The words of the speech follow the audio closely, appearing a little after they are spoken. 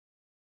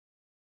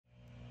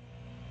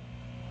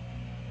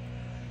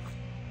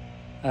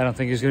I don't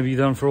think he's going to be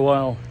done for a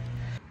while.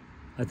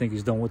 I think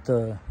he's done with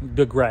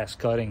the grass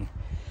cutting.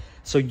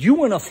 So you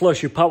want to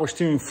flush your power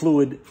steering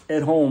fluid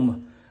at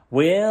home?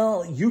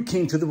 Well, you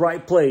came to the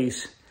right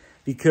place,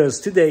 because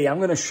today I'm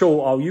going to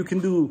show how you can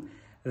do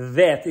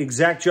that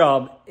exact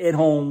job at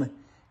home,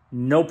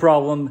 no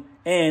problem,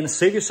 and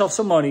save yourself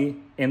some money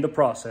in the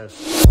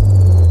process.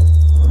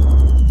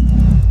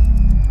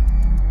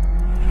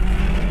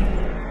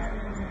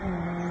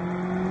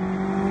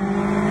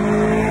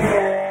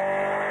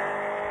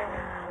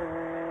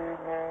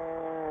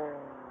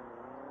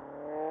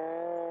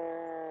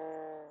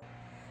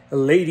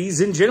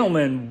 Ladies and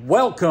gentlemen,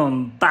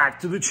 welcome back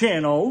to the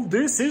channel.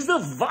 This is the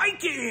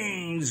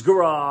Vikings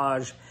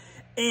Garage.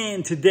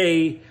 And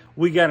today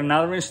we got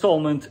another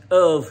installment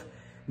of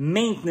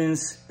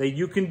maintenance that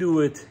you can do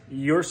it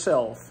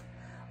yourself.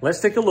 Let's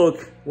take a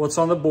look what's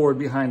on the board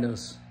behind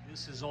us.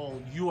 This is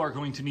all you are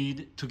going to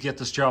need to get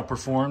this job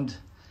performed.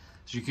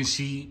 As you can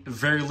see,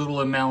 very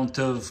little amount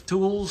of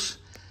tools.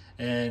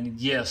 And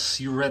yes,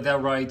 you read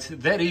that right.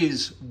 That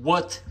is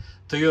what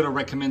Toyota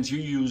recommends you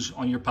use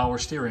on your power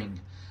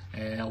steering.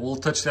 And we'll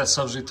touch that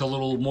subject a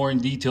little more in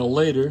detail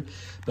later.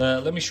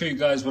 But let me show you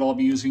guys what I'll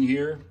be using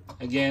here.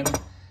 Again,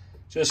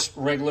 just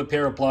regular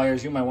pair of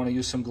pliers. You might want to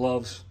use some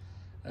gloves.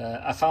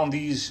 I found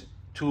these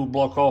to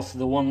block off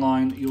the one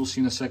line. You'll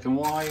see in a second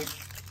why.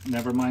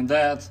 Never mind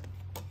that.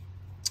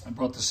 I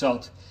brought this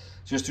out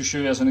just to show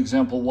you as an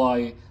example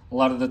why a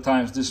lot of the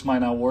times this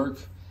might not work.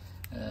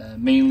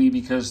 Mainly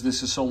because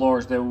this is so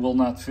large that it will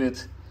not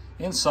fit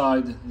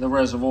inside the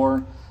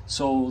reservoir.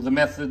 So the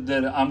method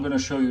that I'm going to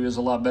show you is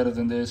a lot better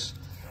than this.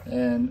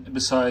 And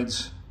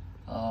besides,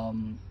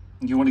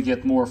 you want to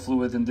get more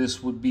fluid than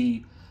this would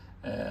be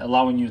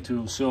allowing you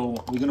to. So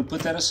we're going to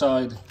put that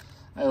aside.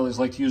 I always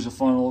like to use a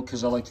funnel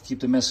because I like to keep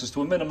the messes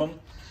to a minimum.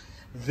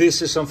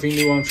 This is something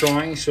new I'm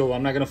trying, so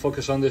I'm not going to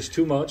focus on this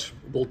too much.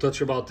 We'll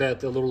touch about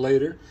that a little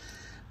later.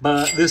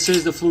 But this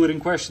is the fluid in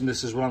question.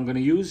 This is what I'm going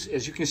to use.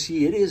 As you can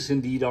see, it is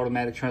indeed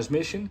automatic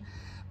transmission.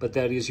 But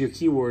that is your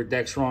keyword,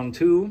 Dexron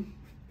 2.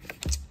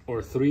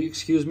 Or 3,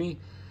 excuse me,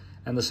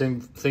 and the same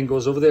thing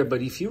goes over there.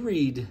 But if you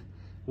read,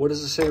 what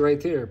does it say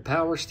right there?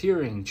 Power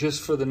steering,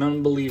 just for the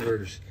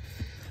non-believers.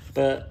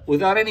 But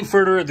without any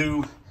further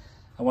ado,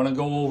 I want to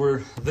go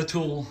over the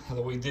tool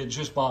that we did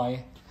just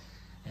buy,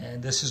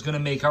 and this is going to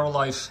make our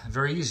life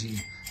very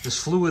easy.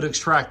 This fluid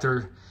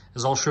extractor,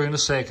 as I'll show you in a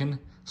second,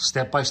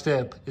 step by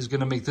step, is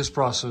going to make this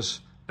process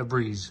a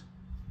breeze.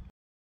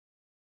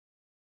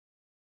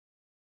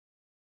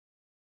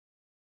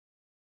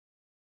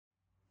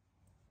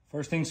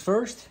 First things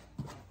first,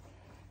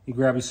 you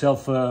grab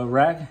yourself a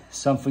rag,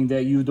 something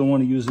that you don't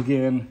want to use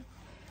again,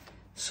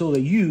 so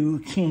that you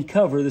can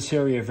cover this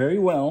area very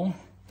well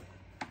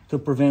to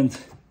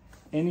prevent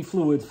any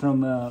fluid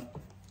from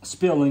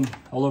spilling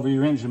all over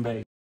your engine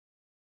bay.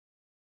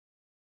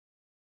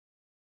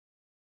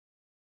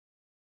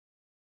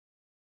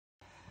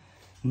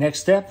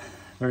 Next step,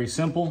 very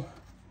simple.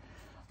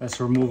 Let's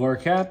remove our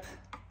cap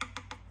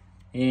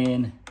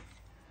and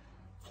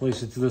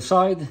place it to the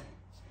side.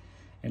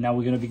 And now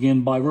we're going to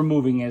begin by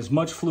removing as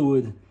much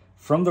fluid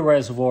from the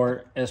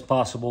reservoir as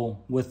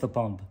possible with the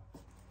pump.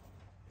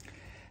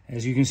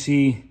 As you can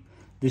see,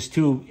 this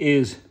tube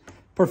is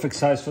perfect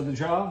size for the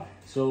job.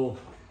 So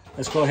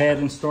let's go ahead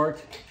and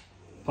start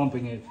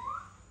pumping it.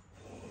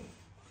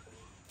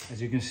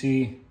 As you can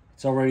see,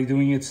 it's already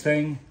doing its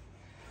thing.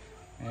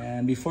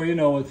 And before you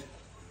know it,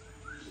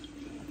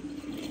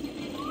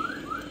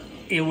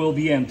 it will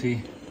be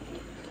empty.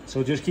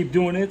 So just keep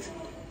doing it,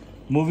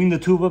 moving the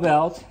tube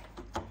about,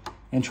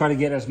 and try to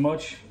get as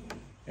much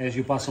as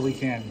you possibly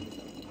can.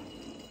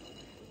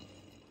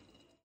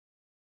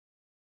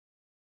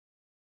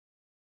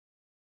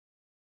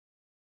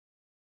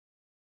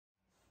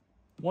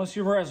 Once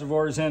your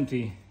reservoir is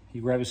empty, you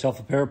grab yourself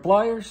a pair of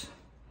pliers,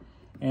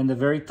 and the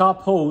very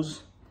top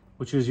hose,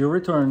 which is your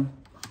return,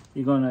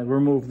 you're gonna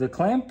remove the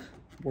clamp,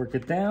 work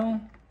it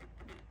down.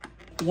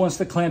 Once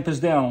the clamp is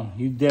down,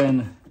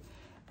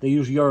 they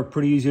usually are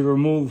pretty easy to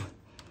remove.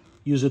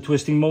 Use a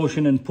twisting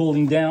motion and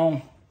pulling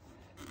down.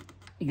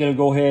 You're gonna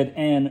go ahead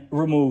and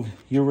remove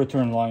your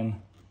return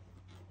line,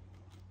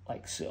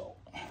 like so.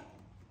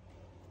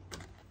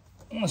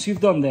 Once you've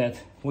done that,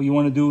 what you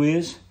wanna do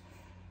is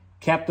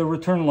cap the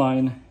return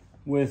line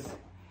with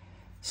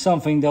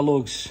something that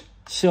looks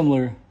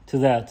similar to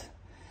that.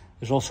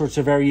 There's all sorts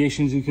of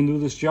variations you can do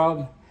this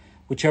job.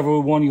 Whichever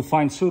one you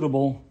find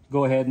suitable,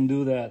 go ahead and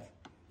do that.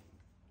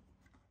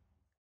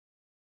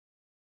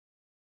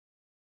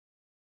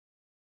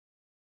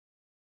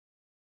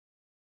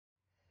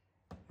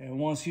 And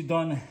once you're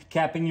done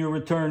capping your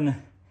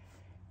return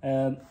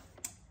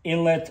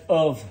inlet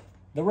of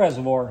the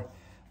reservoir,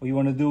 what you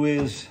want to do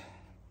is,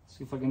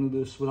 see if I can do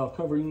this without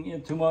covering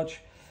it too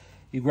much.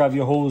 You grab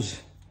your hose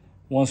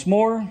once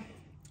more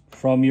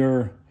from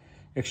your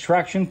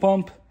extraction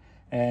pump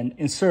and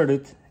insert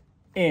it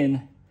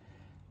in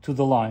to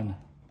the line,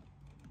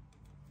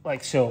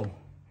 like so.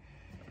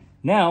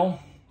 Now,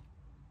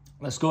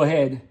 let's go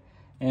ahead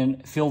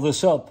and fill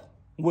this up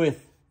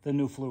with the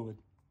new fluid.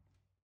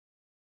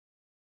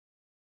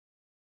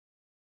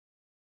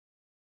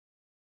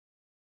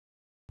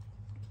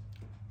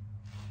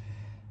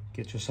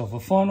 Get yourself a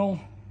funnel,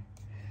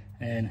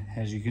 and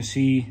as you can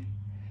see,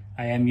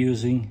 I am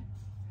using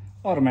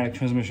automatic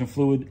transmission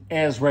fluid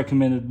as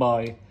recommended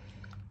by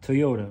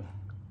Toyota.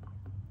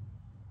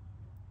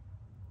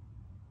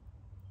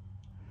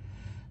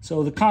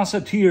 So the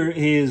concept here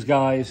is,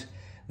 guys,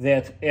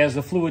 that as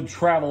the fluid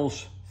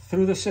travels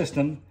through the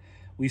system,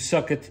 we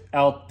suck it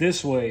out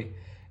this way,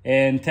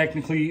 and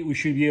technically we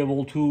should be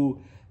able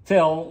to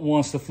tell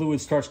once the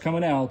fluid starts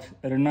coming out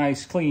at a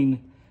nice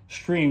clean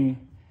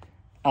stream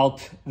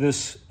out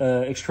this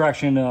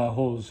extraction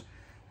hose.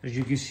 As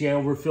you can see, I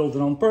overfilled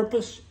it on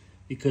purpose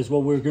because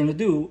what we're going to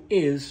do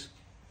is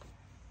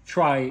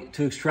try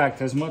to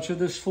extract as much of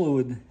this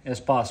fluid as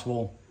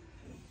possible,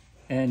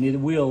 and it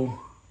will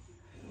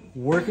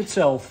work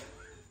itself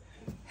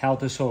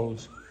out this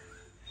hose.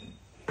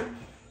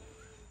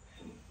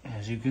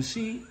 As you can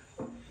see,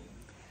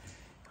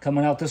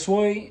 coming out this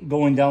way,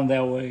 going down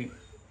that way.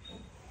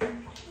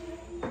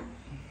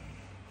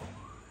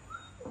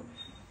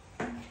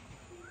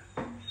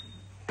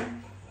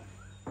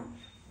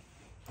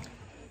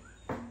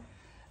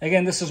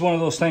 Again, this is one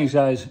of those things,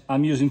 guys.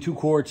 I'm using 2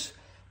 quarts.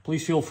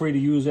 Please feel free to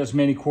use as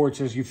many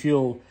quarts as you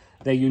feel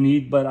that you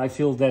need, but I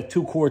feel that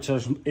 2 quarts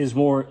is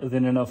more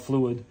than enough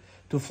fluid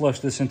to flush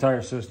this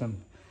entire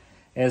system,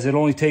 as it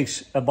only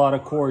takes about a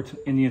quart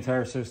in the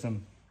entire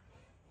system.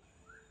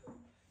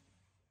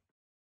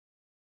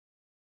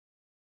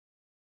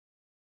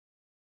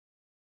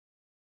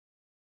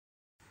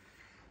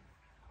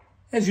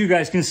 As you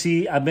guys can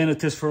see, I've been at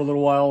this for a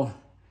little while,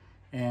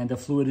 and the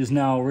fluid is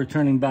now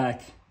returning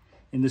back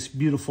in this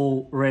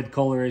beautiful red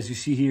color, as you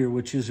see here,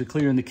 which is a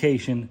clear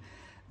indication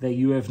that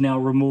you have now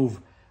removed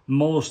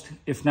most,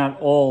 if not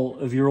all,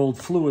 of your old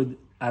fluid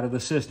out of the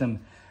system.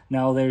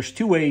 Now, there's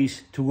 2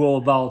 ways to go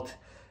about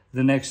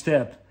the next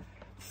step.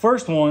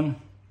 First one,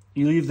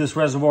 you leave this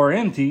reservoir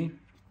empty.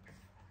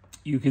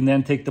 You can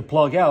then take the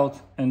plug out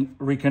and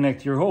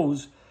reconnect your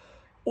hose,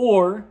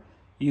 or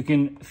you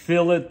can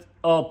fill it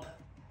up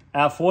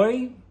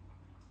halfway,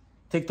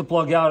 take the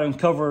plug out and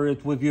cover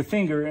it with your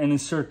finger and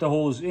insert the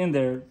hose in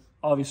there,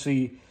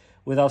 obviously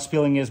without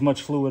spilling as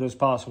much fluid as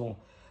possible.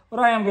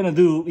 What I am going to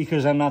do,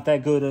 because I'm not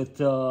that good at,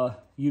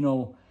 you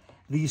know,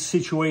 these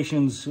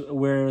situations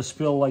where a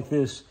spill like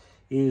this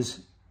is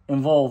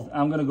involved,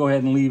 I'm going to go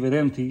ahead and leave it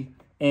empty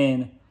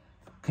and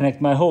connect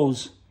my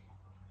hose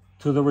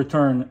to the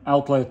return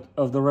outlet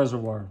of the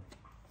reservoir.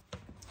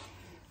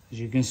 As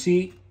you can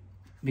see,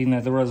 being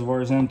that the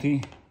reservoir is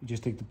empty, we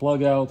just take the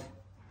plug out,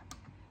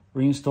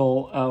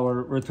 reinstall our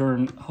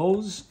return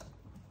hose,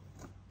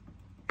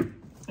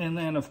 and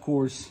then, of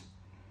course,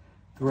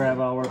 grab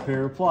our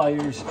pair of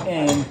pliers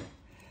and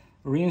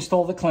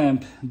reinstall the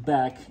clamp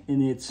back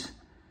in its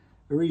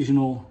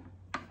original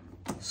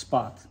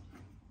spot.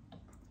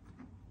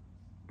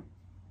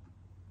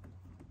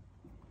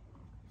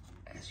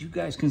 As you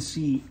guys can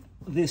see,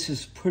 this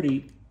is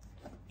pretty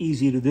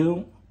easy to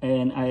do,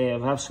 and I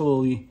have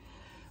absolutely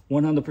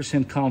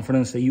 100%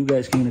 confidence that you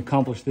guys can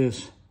accomplish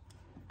this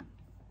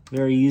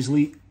very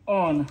easily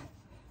on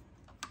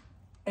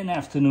an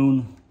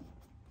afternoon.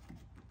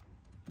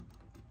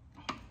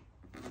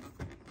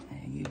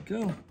 There you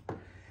go.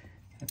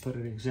 I put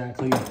it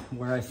exactly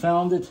where I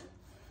found it.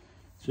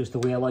 It's just the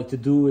way I like to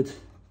do it.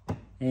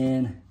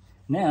 And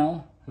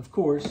now, of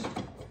course,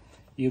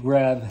 you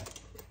grab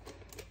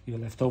your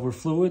leftover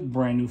fluid,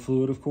 brand new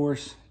fluid, of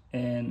course,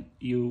 and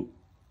you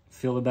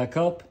fill it back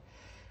up.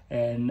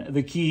 And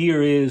the key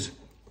here is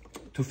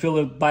to fill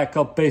it back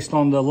up based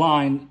on the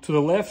line to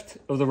the left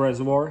of the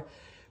reservoir,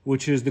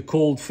 which is the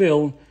cold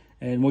fill.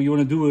 And what you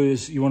want to do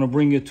is you want to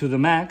bring it to the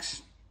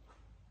max.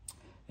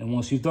 And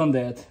once you've done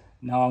that,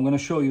 now I'm going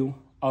to show you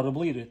how to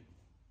bleed it.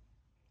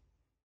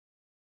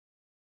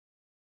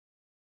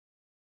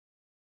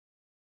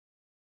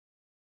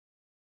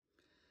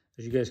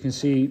 As you guys can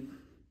see,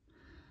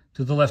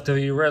 to the left of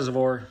your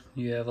reservoir,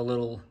 you have a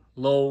little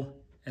low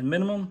and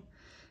minimum,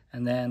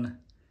 and then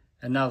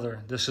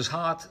another. This is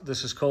hot,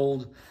 this is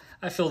cold.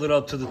 I filled it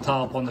up to the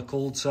top on the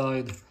cold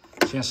side.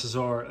 Chances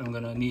are I'm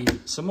gonna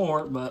need some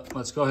more, but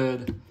let's go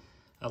ahead.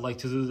 I like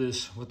to do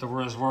this with the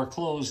reservoir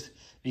closed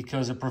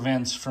because it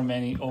prevents from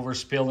any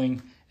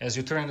overspilling as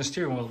you turn the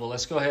steering wheel. But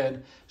let's go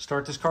ahead,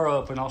 start this car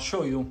up, and I'll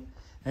show you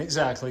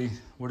exactly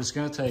what it's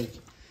gonna take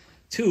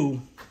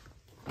to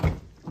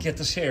get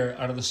this hair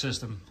out of the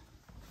system.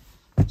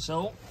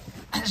 So,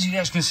 as you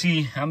guys can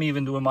see, I'm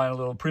even doing mine a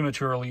little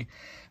prematurely,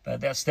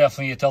 but that's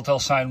definitely a telltale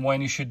sign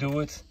when you should do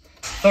it.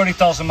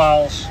 30,000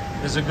 miles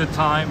is a good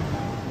time.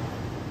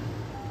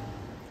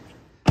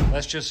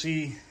 Let's just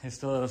see if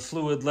the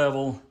fluid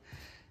level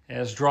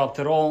has dropped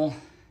at all.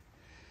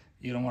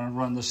 You don't want to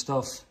run the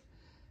stuff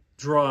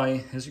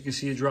dry. As you can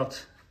see, it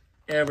dropped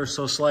ever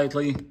so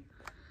slightly.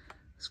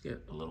 Let's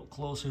get a little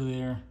closer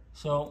there.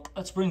 So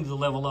let's bring the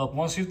level up.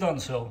 Once you've done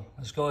so,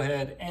 let's go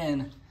ahead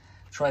and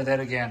try that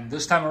again.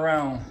 This time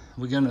around,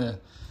 we're gonna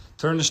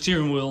turn the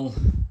steering wheel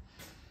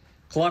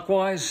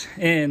clockwise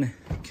and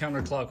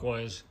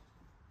counterclockwise.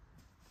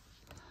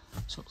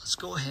 So let's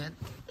go ahead,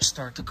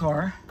 start the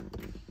car,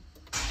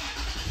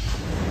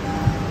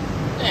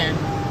 and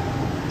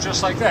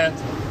just like that.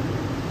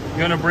 You're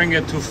gonna bring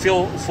it to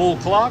full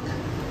clock,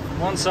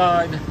 one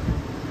side,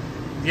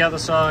 the other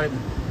side,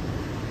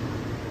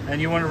 and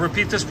you want to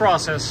repeat this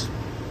process,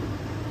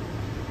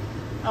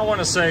 I want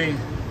to say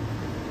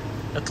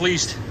at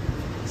least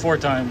 4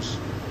 times.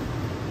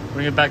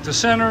 Bring it back to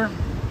center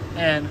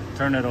and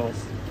turn it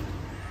off.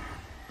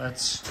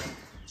 Let's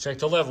check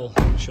the level,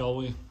 shall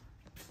we?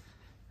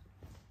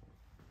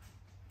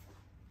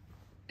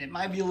 It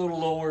might be a little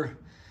lower,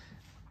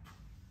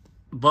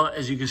 but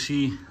as you can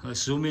see,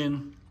 let's zoom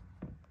in.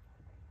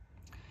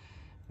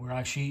 We're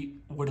actually,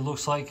 what it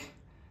looks like,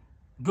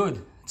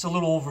 good. It's a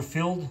little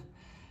overfilled,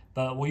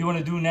 but what you want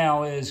to do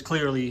now is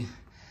clearly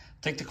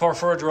take the car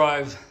for a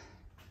drive,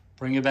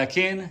 bring it back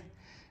in,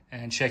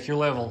 and check your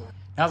level.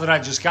 Now that I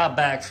just got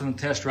back from the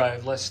test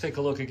drive, let's take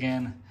a look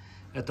again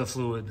at the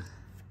fluid.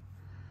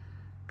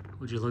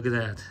 Would you look at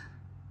that?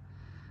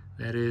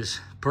 That is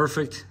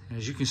perfect.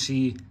 As you can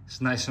see,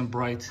 it's nice and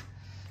bright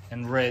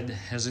and red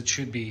as it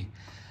should be.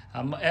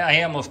 I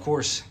am, of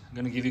course,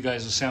 going to give you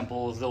guys a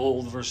sample of the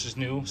old versus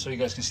new so you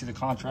guys can see the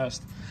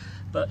contrast.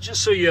 But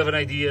just so you have an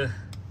idea,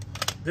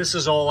 this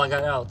is all I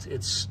got out.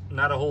 It's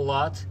not a whole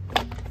lot,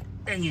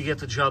 and you get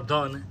the job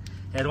done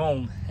at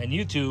home. And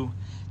you too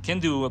can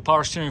do a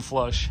power steering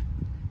flush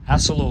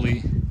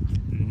absolutely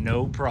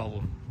no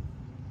problem.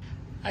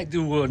 I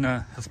do want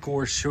to, of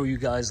course, show you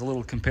guys a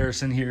little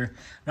comparison here.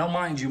 Now,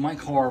 mind you, my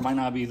car might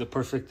not be the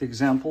perfect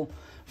example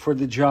for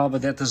the job,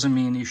 but that doesn't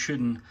mean you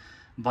shouldn't,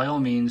 by all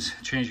means,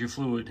 change your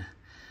fluid.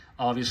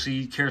 Obviously,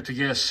 you care to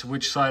guess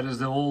which side is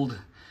the old,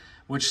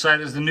 which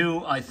side is the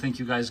new. I think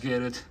you guys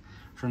get it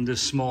from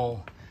this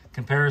small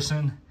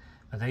comparison.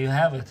 But there you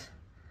have it.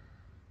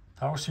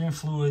 Power steering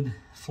fluid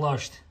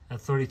flushed at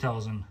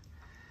 30,000.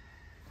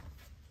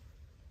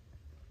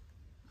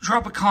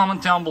 Drop a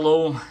comment down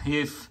below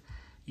if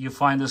you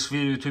find this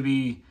video to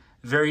be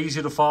very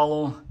easy to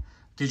follow.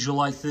 Did you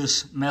like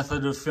this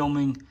method of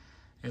filming?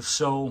 If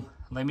so,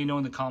 let me know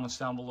in the comments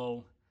down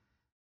below.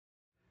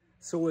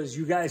 So as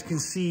you guys can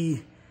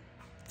see,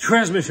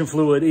 transmission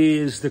fluid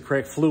is the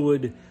correct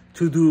fluid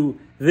to do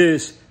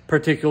this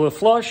particular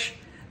flush.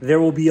 There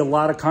will be a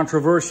lot of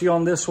controversy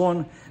on this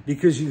one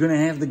because you're going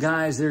to have the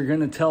guys that are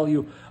going to tell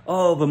you,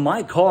 oh, but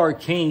my car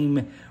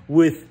came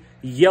with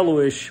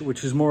yellowish,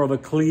 which is more of a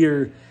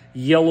clear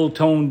yellow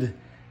toned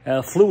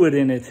fluid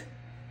in it.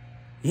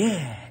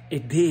 Yeah,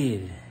 it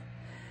did.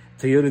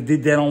 Toyota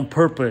did that on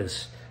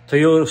purpose.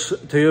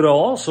 Toyota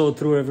also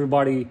threw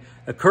everybody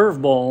a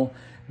curveball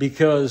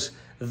because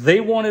they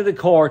wanted a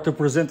car to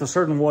present a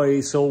certain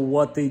way. So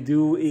what they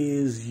do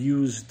is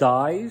use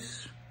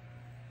dyes.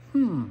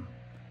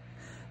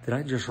 Did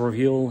I just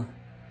reveal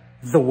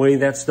the way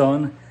that's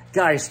done?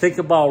 Guys, think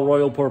about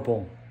royal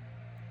purple.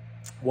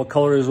 What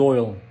color is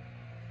oil?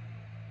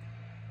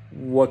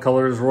 What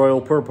color is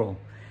royal purple?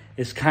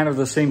 It's kind of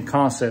the same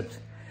concept.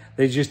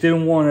 They just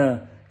didn't want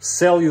to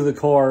sell you the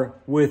car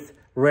with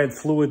red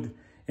fluid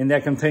in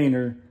that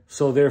container,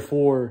 so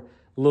therefore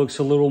looks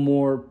a little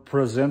more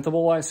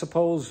presentable, I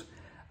suppose.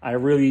 I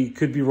really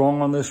could be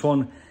wrong on this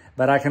one,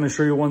 but I can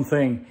assure you one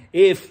thing.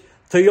 If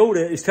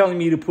Toyota is telling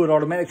me to put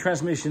automatic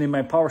transmission in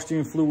my power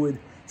steering fluid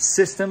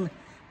system,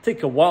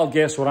 take a wild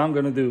guess what I'm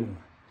going to do.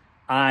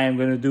 I am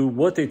going to do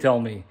what they tell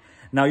me.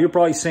 Now, you're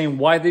probably saying,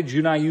 why did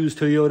you not use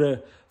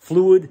Toyota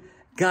fluid?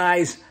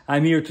 Guys,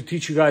 I'm here to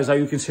teach you guys how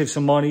you can save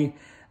some money.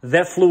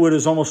 That fluid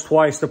is almost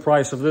twice the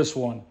price of this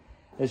one.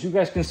 As you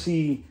guys can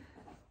see,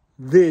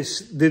 this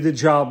did the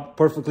job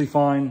perfectly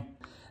fine.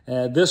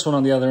 This one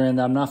on the other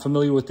end, I'm not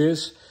familiar with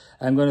this.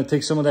 I'm going to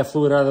take some of that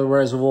fluid out of the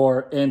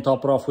reservoir and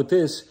top it off with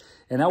this.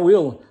 And I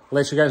will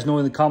let you guys know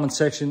in the comment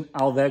section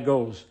how that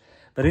goes.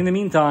 But in the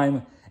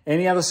meantime,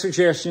 any other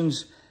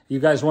suggestions, you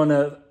guys want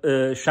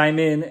to chime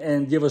in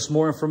and give us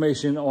more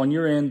information on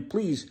your end,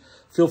 please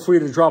feel free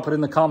to drop it in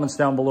the comments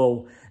down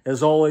below.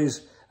 As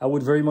always, I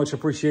would very much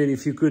appreciate it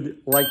if you could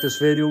like this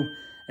video.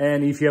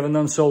 And if you haven't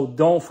done so,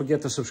 don't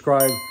forget to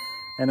subscribe.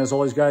 And as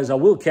always, guys, I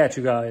will catch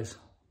you guys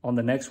on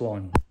the next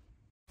one.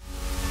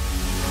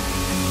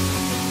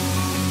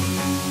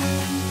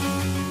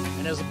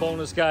 And as a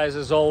bonus, guys,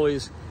 as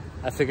always,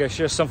 I think I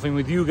share something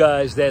with you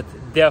guys that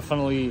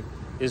definitely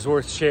is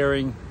worth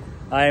sharing.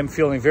 I am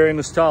feeling very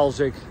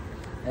nostalgic,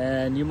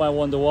 and you might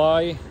wonder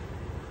why.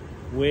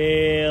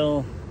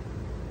 Well,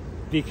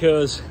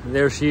 because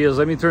there she is.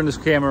 Let me turn this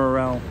camera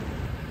around.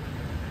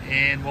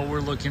 And what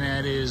we're looking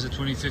at is a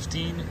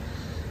 2015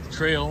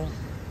 Trail,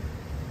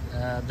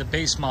 the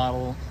base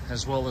model,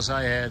 as well as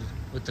I had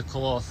with the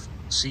cloth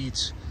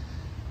seats.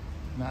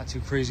 Not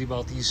too crazy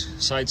about these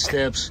side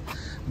steps,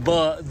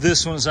 but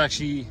this one is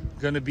actually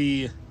going to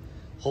be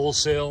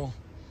wholesale.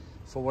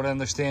 For what I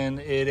understand,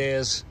 it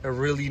has a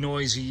really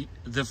noisy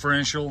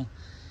differential,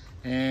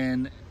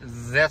 and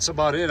that's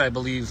about it, I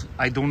believe.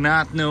 I do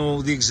not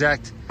know the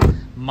exact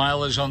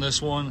mileage on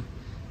this one,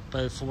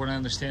 but for what I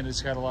understand,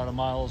 it's got a lot of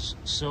miles,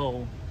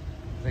 so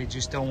they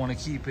just don't want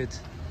to keep it.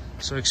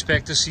 So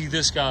expect to see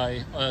this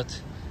guy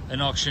at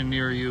an auction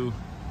near you.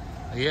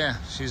 Yeah,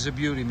 she's a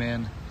beauty,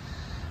 man.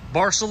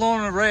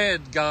 Barcelona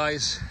red,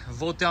 guys.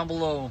 Vote down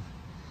below.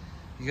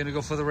 You gonna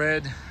go for the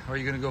red, or are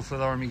you gonna go for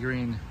the army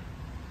green?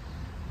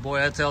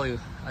 Boy, I tell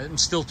you, I'm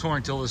still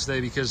torn till this day,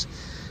 because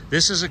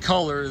this is a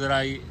color that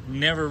I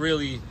never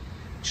really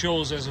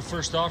chose as a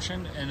first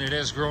option, and it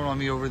has grown on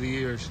me over the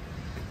years.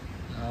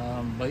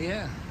 But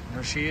yeah,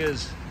 there she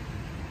is.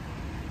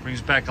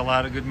 Brings back a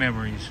lot of good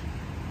memories.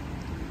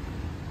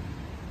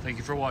 Thank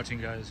you for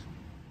watching, guys.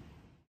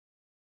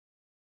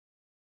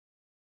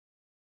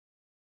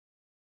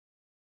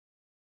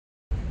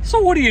 So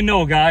what do you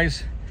know,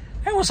 guys?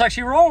 I was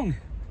actually wrong.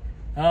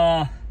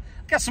 Got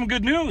some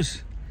good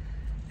news.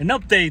 An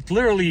update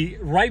literally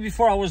right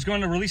before I was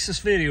going to release this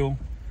video.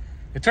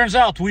 It turns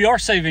out we are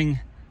saving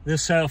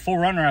this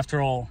 4Runner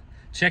after all.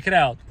 Check it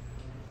out.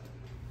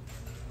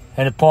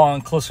 And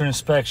upon closer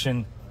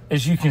inspection,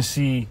 as you can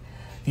see,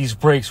 these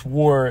brakes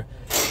were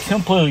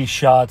completely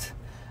shot.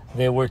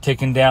 They were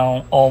taken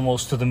down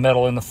almost to the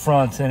metal in the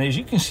front. And as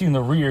you can see in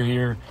the rear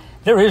here,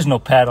 there is no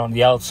pad on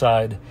the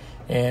outside.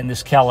 And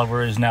this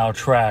caliper is now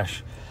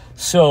trash.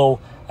 So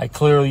I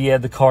clearly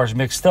had the cars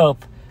mixed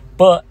up,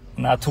 but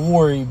not to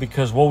worry,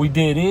 because what we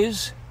did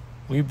is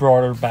we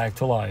brought her back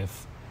to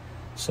life.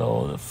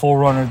 So the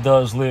 4Runner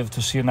does live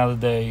to see another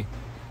day,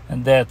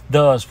 and that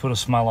does put a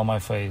smile on my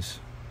face.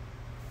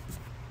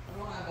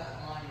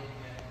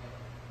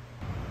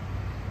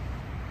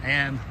 I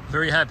am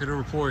very happy to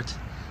report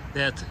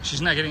that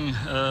she's not getting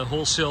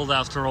wholesaled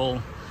after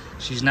all.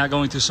 She's not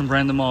going to some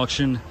random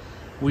auction.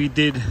 We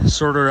did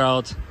sort her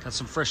out, got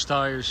some fresh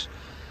tires,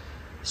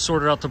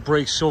 sorted out the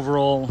brakes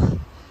overall.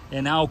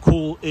 And how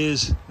cool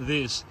is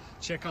this?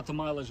 Check out the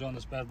mileage on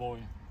this bad boy.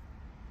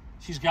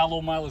 She's got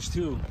low mileage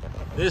too.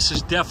 This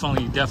is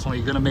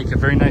definitely gonna make a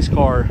very nice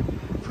car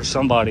for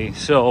somebody.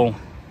 So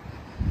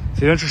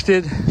if you're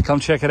interested, come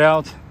check it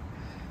out.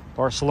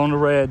 Barcelona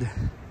Red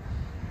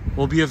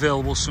will be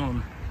available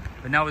soon.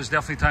 But now it's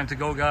definitely time to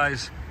go,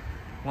 guys.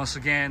 Once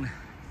again,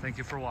 thank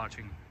you for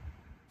watching.